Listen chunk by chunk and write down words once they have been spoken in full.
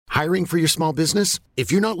Hiring for your small business?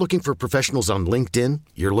 If you're not looking for professionals on LinkedIn,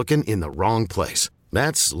 you're looking in the wrong place.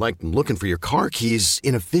 That's like looking for your car keys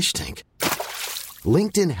in a fish tank.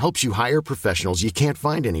 LinkedIn helps you hire professionals you can't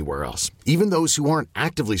find anywhere else, even those who aren't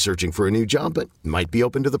actively searching for a new job but might be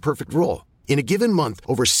open to the perfect role. In a given month,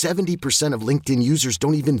 over 70% of LinkedIn users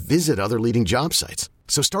don't even visit other leading job sites.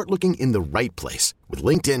 So start looking in the right place. With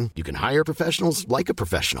LinkedIn, you can hire professionals like a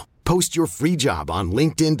professional. Post your free job on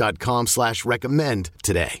linkedin.com/recommend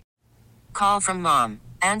today. Call from mom.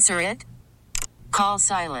 Answer it. Call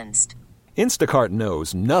silenced. Instacart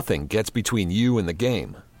knows nothing gets between you and the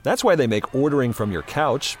game. That's why they make ordering from your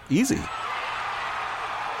couch easy.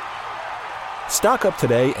 Stock up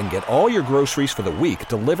today and get all your groceries for the week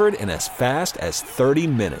delivered in as fast as 30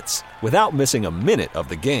 minutes without missing a minute of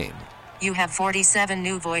the game. You have 47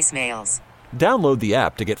 new voicemails. Download the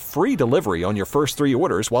app to get free delivery on your first 3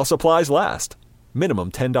 orders while supplies last.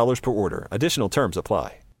 Minimum $10 per order. Additional terms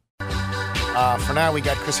apply. For now, we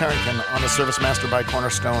got Chris Harrington on the Service Master by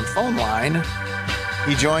Cornerstone phone line.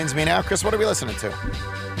 He joins me now. Chris, what are we listening to?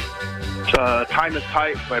 Time is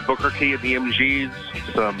Tight by Booker T and the MGs.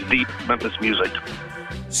 Some deep Memphis music.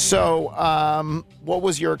 So, what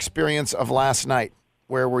was your experience of last night?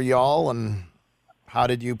 Where were y'all, and how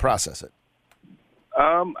did you process it?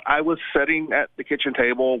 I was sitting at the kitchen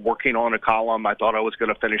table working on a column I thought I was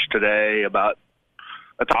going to finish today about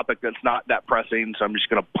a topic that's not that pressing, so I'm just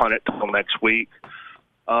going to punt it till next week.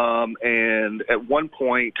 And at one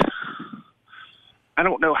point, I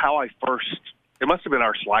don't know how it must have been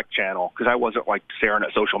our Slack channel, because I wasn't like staring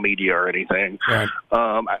at social media or anything. Right.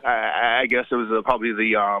 I guess it was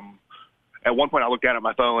probably at one point I looked down at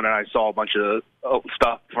my phone and I saw a bunch of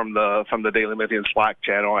stuff from the Daily Memphian Slack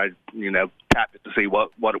channel. I tapped it to see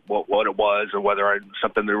what it was, or whether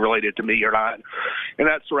something that related to me or not. And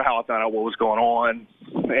that's sort of how I found out what was going on.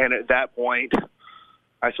 And at that point,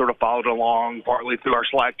 I sort of followed along, partly through our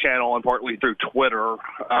Slack channel and partly through Twitter.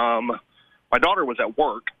 My daughter was at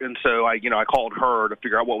work, and so I called her to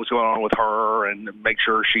figure out what was going on with her and make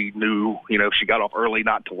sure she knew, if she got off early,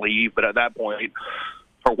 not to leave. But at that point,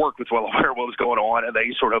 her work was well aware of what was going on, and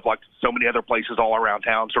they sort of, like so many other places all around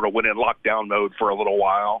town, sort of went in lockdown mode for a little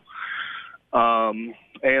while. And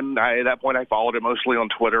at that point, I followed it mostly on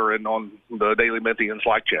Twitter and on the Daily Memphian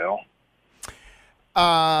Slack channel.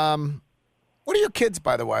 What do your kids,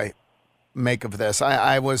 by the way, make of this?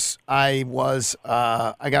 I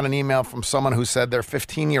got an email from someone who said their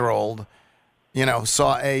 15-year-old,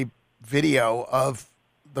 saw a video of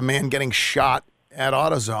the man getting shot at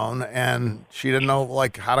AutoZone, and she didn't know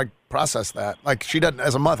how to process that. Like, she doesn't,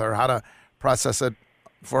 as a mother, how to process it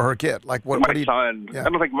for her kid. Like, what do you? Son, yeah. I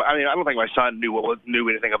don't think my son knew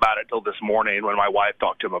anything about it till this morning when my wife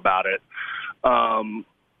talked to him about it.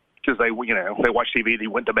 Because they watch TV, he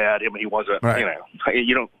went to bed, he wasn't, right.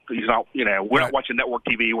 he's not, we're not watching network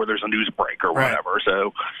TV where there's a news break or whatever. Right.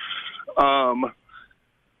 So,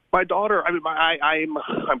 my daughter, I'm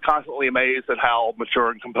constantly amazed at how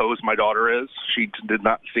mature and composed my daughter is. She did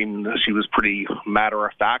not seem, she was pretty matter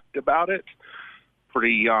of fact about it.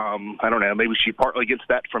 Pretty, I don't know, maybe she partly gets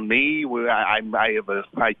that from me. I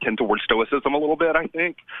tend towards stoicism a little bit, I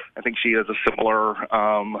think. I think she has a similar,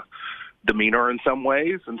 demeanor in some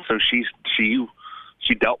ways, and so she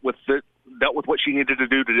dealt with what she needed to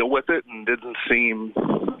do to deal with it, and didn't seem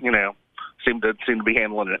to be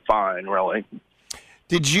handling it fine, really.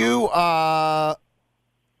 Did you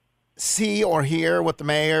see or hear what the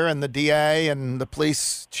mayor and the DA and the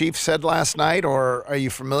police chief said last night, or are you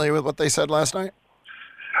familiar with what they said last night?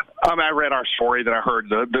 I read our story, that I heard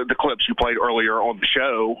the clips you played earlier on the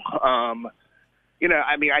show.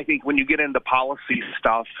 I think when you get into policy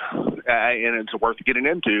stuff, and it's worth getting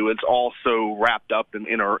into, it's also wrapped up and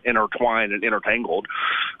intertwined and intertangled.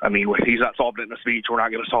 I mean, he's not solving it in a speech. We're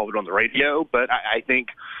not going to solve it on the radio. But I think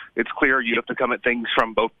it's clear you have to come at things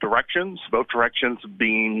from both directions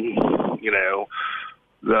being,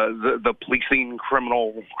 the policing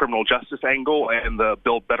criminal justice angle and the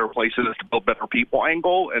build better places to build better people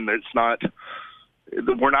angle. And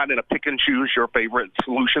we're not in a pick and choose your favorite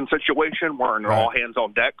solution situation. We're in an all hands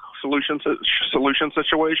on deck solution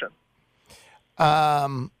situation.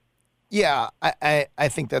 Yeah, I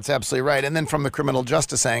think that's absolutely right. And then from the criminal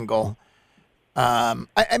justice angle,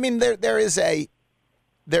 there is a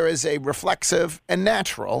reflexive and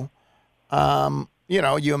natural.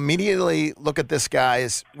 You immediately look at this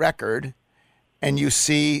guy's record, and you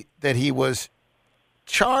see that he was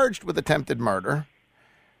charged with attempted murder,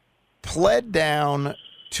 pled down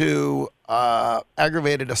to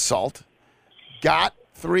aggravated assault, got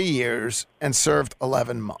 3 years, and served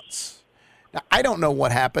 11 months. Now, I don't know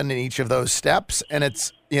what happened in each of those steps, and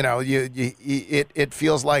it's, it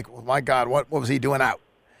feels like, oh my God, what was he doing out?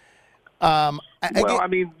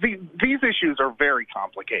 These issues are very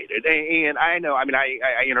complicated, and I know. I mean,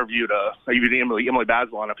 I interviewed Emily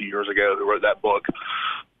Bazelon a few years ago, who wrote that book.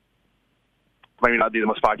 Maybe not be the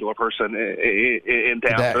most popular person in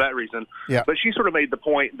town for that reason. Yeah. But she sort of made the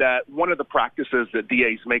point that one of the practices that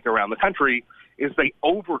DAs make around the country is they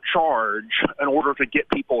overcharge in order to get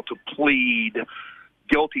people to plead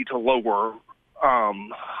guilty to lower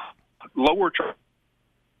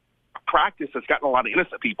practice that's gotten a lot of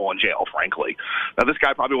innocent people in jail, frankly. Now, this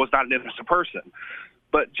guy probably was not an innocent person,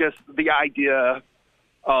 but just the idea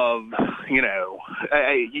of,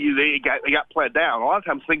 they got pled down. A lot of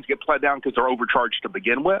times things get pled down because they're overcharged to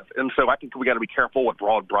begin with, and so I think we got to be careful with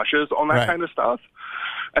broad brushes on that kind of stuff.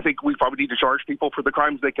 I think we probably need to charge people for the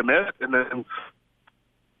crimes they commit, and then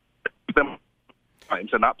them crimes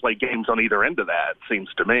and not play games on either end of that. Seems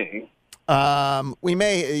to me. We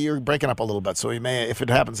may. You're breaking up a little bit, so we may. If it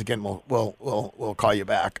happens again, we'll call you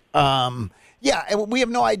back. Yeah, we have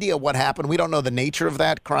no idea what happened. We don't know the nature of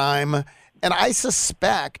that crime. And I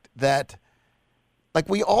suspect that,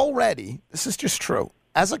 this is just true,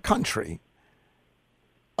 as a country,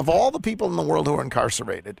 of all the people in the world who are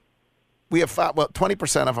incarcerated, we have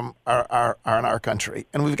 20% of them are in our country,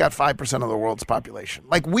 and we've got 5% of the world's population.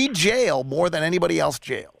 We jail more than anybody else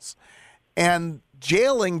jails. And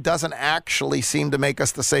jailing doesn't actually seem to make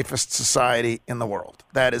us the safest society in the world.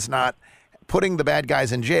 That is not putting the bad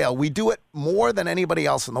guys in jail. We do it more than anybody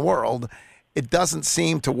else in the world. It doesn't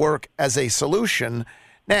seem to work as a solution.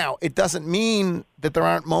 Now, it doesn't mean that there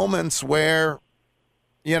aren't moments where,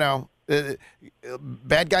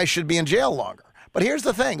 bad guys should be in jail longer. But here's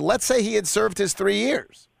the thing. Let's say he had served his 3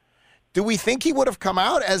 years. Do we think he would have come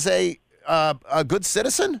out as a good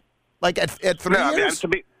citizen? At 3 years? To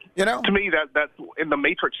me, that's in the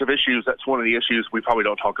matrix of issues, that's one of the issues we probably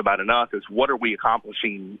don't talk about enough, is what are we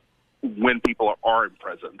accomplishing when people are in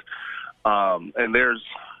prison? And there's,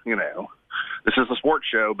 this is a sports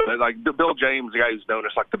show, but Bill James, the guy who's known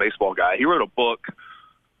as the baseball guy, he wrote a book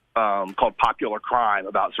called Popular Crime,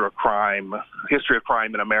 about sort of history of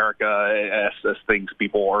crime in America as things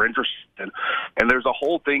people are interested in. And there's a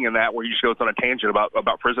whole thing in that where he just goes on a tangent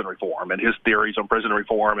about prison reform and his theories on prison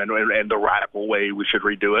reform and the radical way we should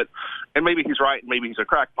redo it. And maybe he's right, and maybe he's a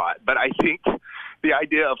crackpot. But I think the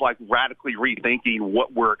idea of radically rethinking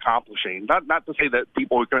what we're accomplishing, not to say that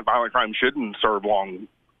people who commit violent crime shouldn't serve long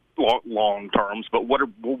terms, but what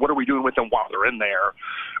are we doing with them while they're in there?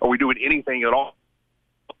 Are we doing anything at all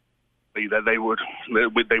that they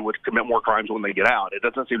would commit more crimes when they get out? It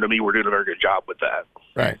doesn't seem to me we're doing a very good job with that.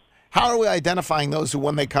 Right. How are we identifying those who,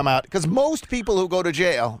 when they come out, because most people who go to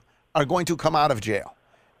jail are going to come out of jail,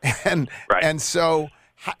 and so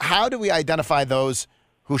how do we identify those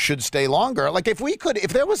who should stay longer? If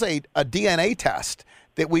there was a DNA test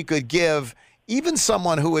that we could give even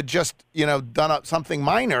someone who had just, done something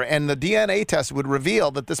minor, and the DNA test would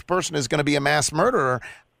reveal that this person is going to be a mass murderer,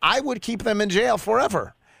 I would keep them in jail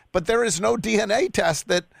forever. But there is no DNA test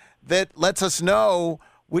that lets us know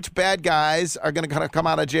which bad guys are going to come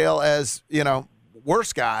out of jail as,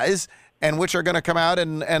 worse guys, and which are going to come out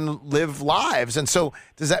and live lives. And so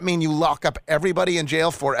does that mean you lock up everybody in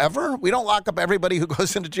jail forever? We don't lock up everybody who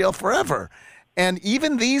goes into jail forever. And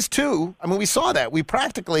even these two, we saw that. We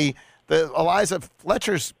practically, the Eliza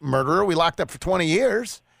Fletcher's murderer, we locked up for 20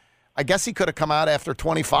 years. I guess he could have come out after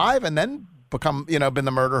 25 and then been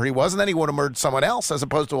the murderer he was, and then he would have murdered someone else as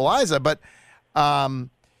opposed to Eliza. But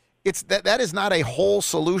it's that is not a whole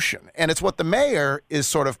solution, and it's what the mayor is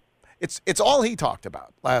sort of. It's all he talked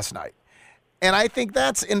about last night, and I think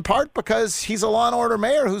that's in part because he's a law and order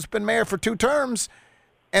mayor who's been mayor for 2 terms,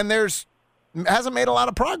 and hasn't made a lot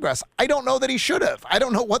of progress. I don't know that he should have. I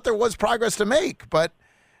don't know what there was progress to make, but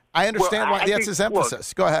I understand why that's his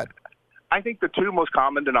emphasis. Go ahead. I think the two most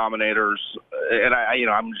common denominators, and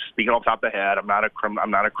I'm just speaking off the top of the head. I'm not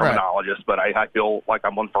a criminologist, but I feel like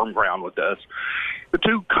I'm on firm ground with this. The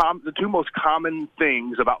two most common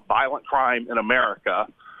things about violent crime in America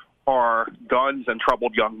are guns and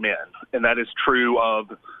troubled young men, and that is true of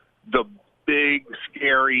the big,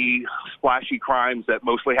 scary, splashy crimes that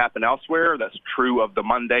mostly happen elsewhere. That's true of the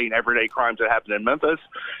mundane, everyday crimes that happen in Memphis.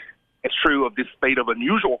 It's true of this spate of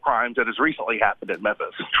unusual crimes that has recently happened in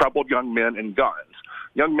Memphis. Troubled young men and guns.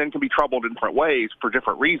 Young men can be troubled in different ways for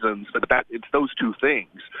different reasons, but it's those two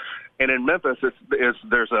things. And in Memphis,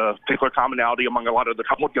 there's a particular commonality among a lot of the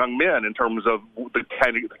troubled young men in terms of the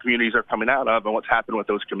kind of the communities they're coming out of and what's happened with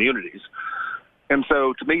those communities. And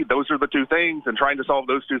so, to me, those are the two things, and trying to solve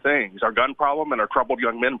those two things, our gun problem and our troubled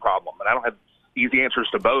young men problem. And I don't have easy answers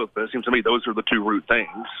to both, but it seems to me those are the two root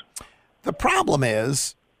things. The problem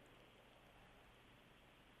is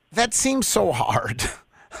that seems so hard.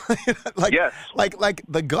 Yes. Like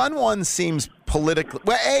the gun one seems politically.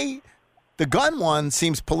 Well, the gun one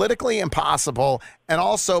seems politically impossible, and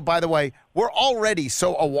also, by the way, we're already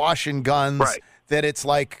so awash in guns that it's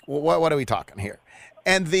like, what are we talking here?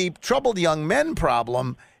 And the troubled young men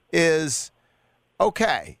problem is,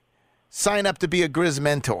 okay, sign up to be a Grizz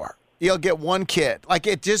mentor. You'll get one kid. Like,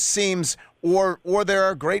 it just seems, or there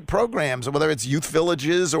are great programs, whether it's youth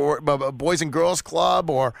villages or Boys and Girls Club,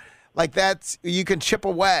 or like that, you can chip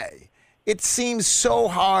away. It seems so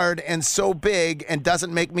hard and so big and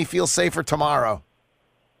doesn't make me feel safer tomorrow.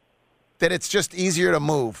 That it's just easier to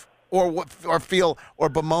move or feel or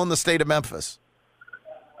bemoan the state of Memphis.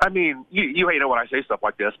 I mean, you hate it when I say stuff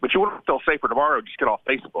like this, but you want to feel safer tomorrow, just get off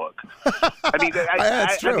Facebook. I mean,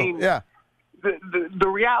 that's true. I mean, yeah. The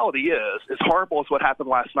reality is, as horrible as what happened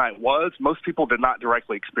last night was, most people did not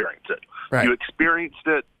directly experience it. Right. You experienced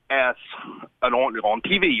it as on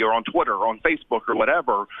TV or on Twitter or on Facebook or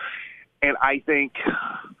whatever. And I think,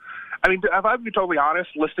 I mean, if I be totally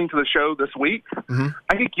honest, listening to the show this week,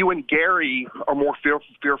 I think you and Gary are more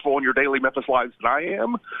fearful in your daily Memphis lives than I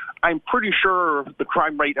am. I'm pretty sure the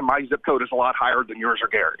crime rate in my zip code is a lot higher than yours or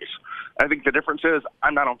Gary's. I think the difference is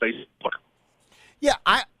I'm not on Facebook. Yeah,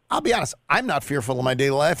 I'll be honest. I'm not fearful of my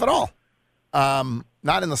daily life at all.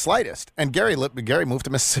 Not in the slightest. And Gary moved to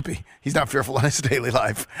Mississippi. He's not fearful in his daily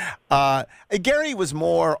life. Gary was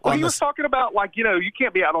more well, on he was talking about, like, you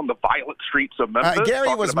can't be out on the violent streets of Memphis.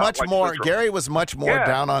 Gary was much more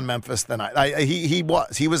down on Memphis than he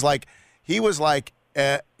was. He was like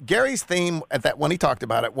Gary's theme at that when he talked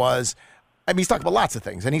about it was, I mean, he's talking about lots of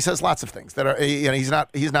things, and he says lots of things that are, he's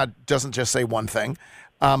not doesn't just say one thing.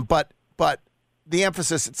 But the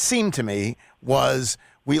emphasis, it seemed to me, was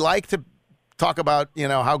we like to talk about,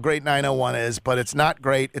 how great 901 is, but it's not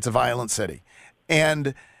great. It's a violent city.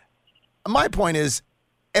 And my point is,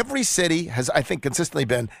 every city has, I think, consistently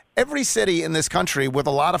been, every city in this country with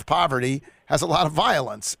a lot of poverty has a lot of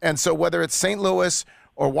violence. And so whether it's St. Louis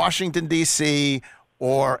or Washington, D.C.,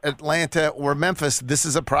 or Atlanta or Memphis, this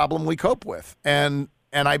is a problem we cope with. And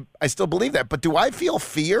I still believe that. But do I feel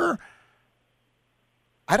fear?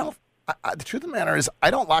 I don't. The truth of the matter is,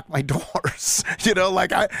 I don't lock my doors. I don't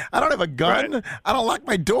have a gun. Right. I don't lock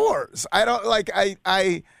my doors. I don't like.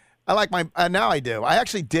 I like my. Now I do. I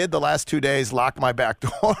actually did the last 2 days lock my back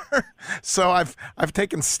door. So I've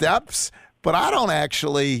taken steps, but I don't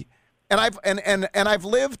actually. And I've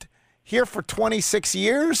lived here for 26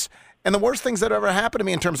 years. And the worst things that ever happened to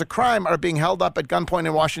me in terms of crime are being held up at gunpoint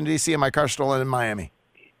in Washington D.C. and my car stolen in Miami.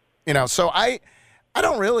 So I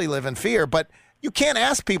don't really live in fear, but. You can't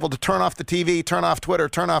ask people to turn off the TV, turn off Twitter,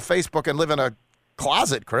 turn off Facebook, and live in a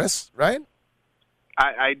closet, Chris, right?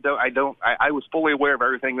 I don't. I was fully aware of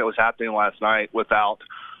everything that was happening last night without.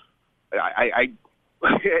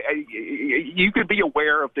 You could be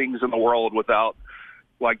aware of things in the world without,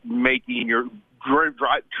 like,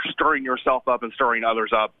 stirring yourself up and stirring others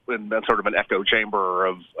up in that sort of an echo chamber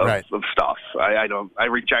of stuff. I don't. I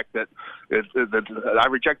reject it. I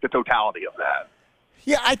reject the totality of that.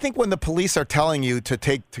 Yeah, I think when the police are telling you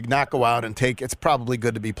to not go out and it's probably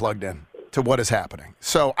good to be plugged in to what is happening.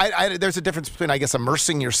 So there's a difference between, I guess,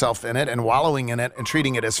 immersing yourself in it and wallowing in it and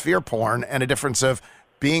treating it as fear porn, and a difference of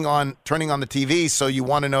turning on the TV so you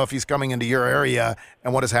want to know if he's coming into your area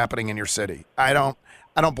and what is happening in your city. I don't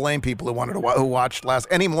blame people who watched last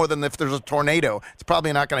any more than if there's a tornado. It's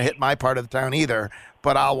probably not going to hit my part of the town either,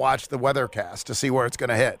 but I'll watch the weathercast to see where it's going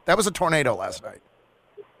to hit. That was a tornado last night.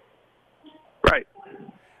 Right.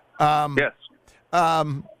 Yes.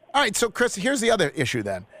 All right, so Chris, here's the other issue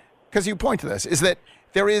then, because you point to this, is that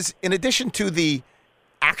there is, in addition to the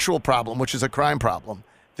actual problem, which is a crime problem,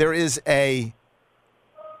 there is a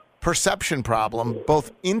perception problem,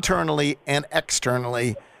 both internally and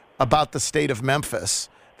externally, about the state of Memphis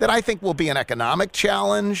that I think will be an economic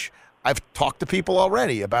challenge. I've talked to people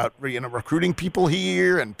already about recruiting people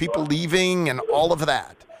here and people leaving and all of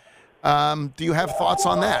that. Do you have thoughts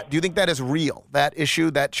on that? Do you think that is real? That issue,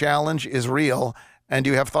 that challenge is real, and do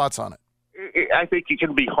you have thoughts on it? I think it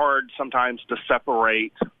can be hard sometimes to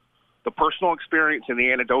separate the personal experience and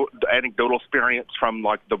the anecdotal experience from,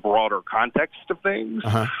 like, the broader context of things.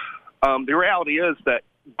 The reality is that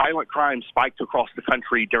violent crime spiked across the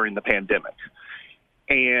country during the pandemic.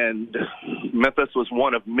 And Memphis was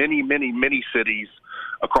one of many, many, many cities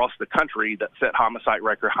across the country that set homicide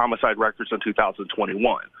records in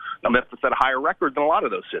 2021. Now, Memphis set a higher record than a lot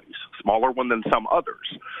of those cities, smaller one than some others.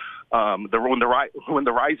 When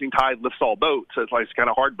the rising tide lifts all boats, it's kind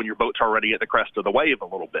of hard when your boat's already at the crest of the wave a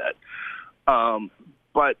little bit.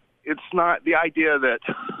 But it's not the idea that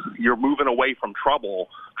you're moving away from trouble.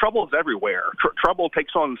 Trouble is everywhere. Trouble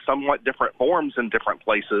takes on somewhat different forms in different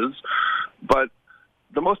places. But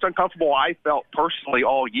the most uncomfortable I felt personally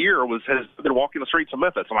all year has been walking the streets of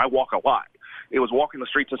Memphis, and I walk a lot. It was walking the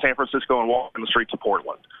streets of San Francisco and walking the streets of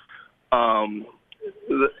Portland. And,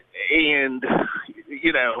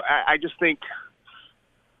 you know, I just think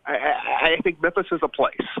I think Memphis is a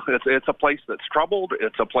place. It's a place that's troubled.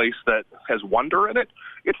 It's a place that has wonder in it.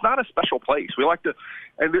 It's not a special place. We like to,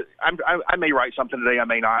 and I may write something today, I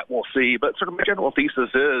may not. We'll see. But sort of my general thesis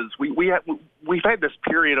is we've had this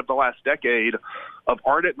period of the last decade of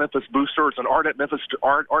ardent Memphis boosters and ardent Memphis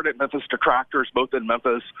detractors, both in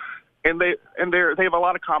Memphis. And they have a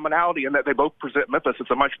lot of commonality in that they both present Memphis as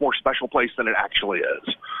a much more special place than it actually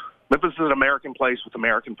is. Memphis is an American place with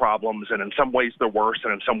American problems, and in some ways they're worse,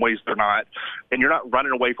 and in some ways they're not. And you're not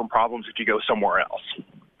running away from problems if you go somewhere else.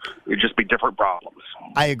 It'd just be different problems.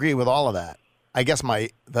 I agree with all of that. I guess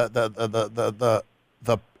the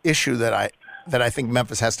issue that I think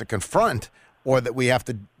Memphis has to confront, or that we have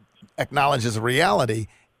to acknowledge as a reality,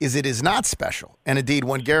 is it is not special. And indeed,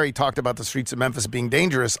 when Gary talked about the streets of Memphis being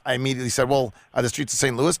dangerous, I immediately said, well, are the streets of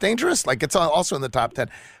St. Louis dangerous? Like, it's also in the top 10.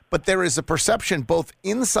 But there is a perception both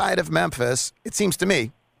inside of Memphis, it seems to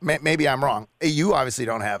me, maybe I'm wrong, you obviously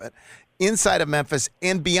don't have it, inside of Memphis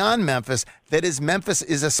and beyond Memphis, that is Memphis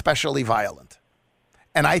is especially violent.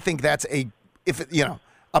 And I think that's a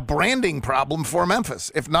branding problem for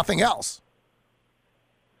Memphis, if nothing else.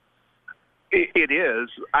 It is.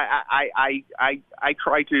 I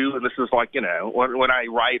try to, and this is like, you know, when I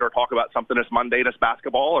write or talk about something as mundane as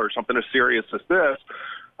basketball or something as serious as this,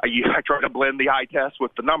 I try to blend the eye test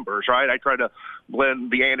with the numbers, right? I try to blend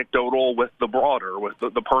the anecdotal with the broader, with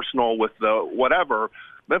the personal, with the whatever.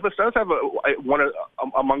 Memphis does have one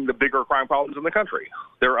among the bigger crime problems in the country.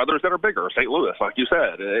 There are others that are bigger. St. Louis, like you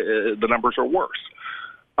said, the numbers are worse.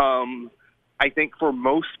 I think for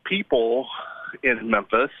most people in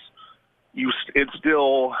Memphis, it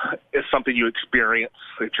still is something you experience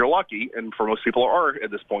if you're lucky, and for most people are at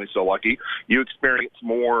this point so lucky, you experience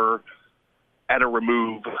more at a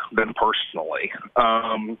remove than personally.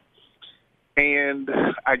 And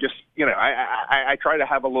I just, you know, I try to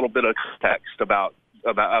have a little bit of context about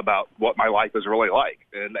what my life is really like,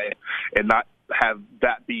 and not have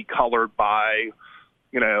that be colored by,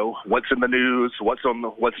 you know, what's in the news, what's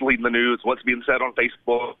leading the news, what's being said on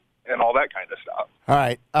Facebook, and all that kind of stuff. All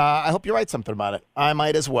right. I hope you write something about it. I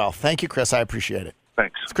might as well. Thank you, Chris. I appreciate it.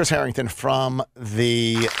 Thanks. It's Chris Harrington from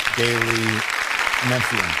the Daily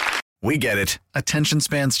Memphian. We get it. Attention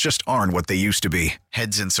spans just aren't what they used to be.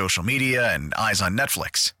 Heads in social media and eyes on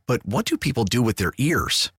Netflix. But what do people do with their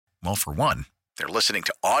ears? Well, for one, they're listening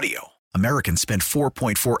to audio. Americans spend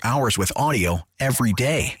 4.4 hours with audio every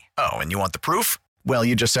day. Oh, and you want the proof? Well,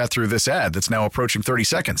 you just sat through this ad that's now approaching 30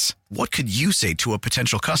 seconds. What could you say to a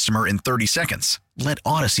potential customer in 30 seconds? Let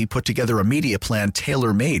Odyssey put together a media plan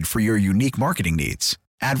tailor-made for your unique marketing needs.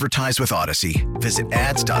 Advertise with Odyssey. Visit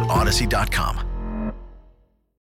ads.odyssey.com.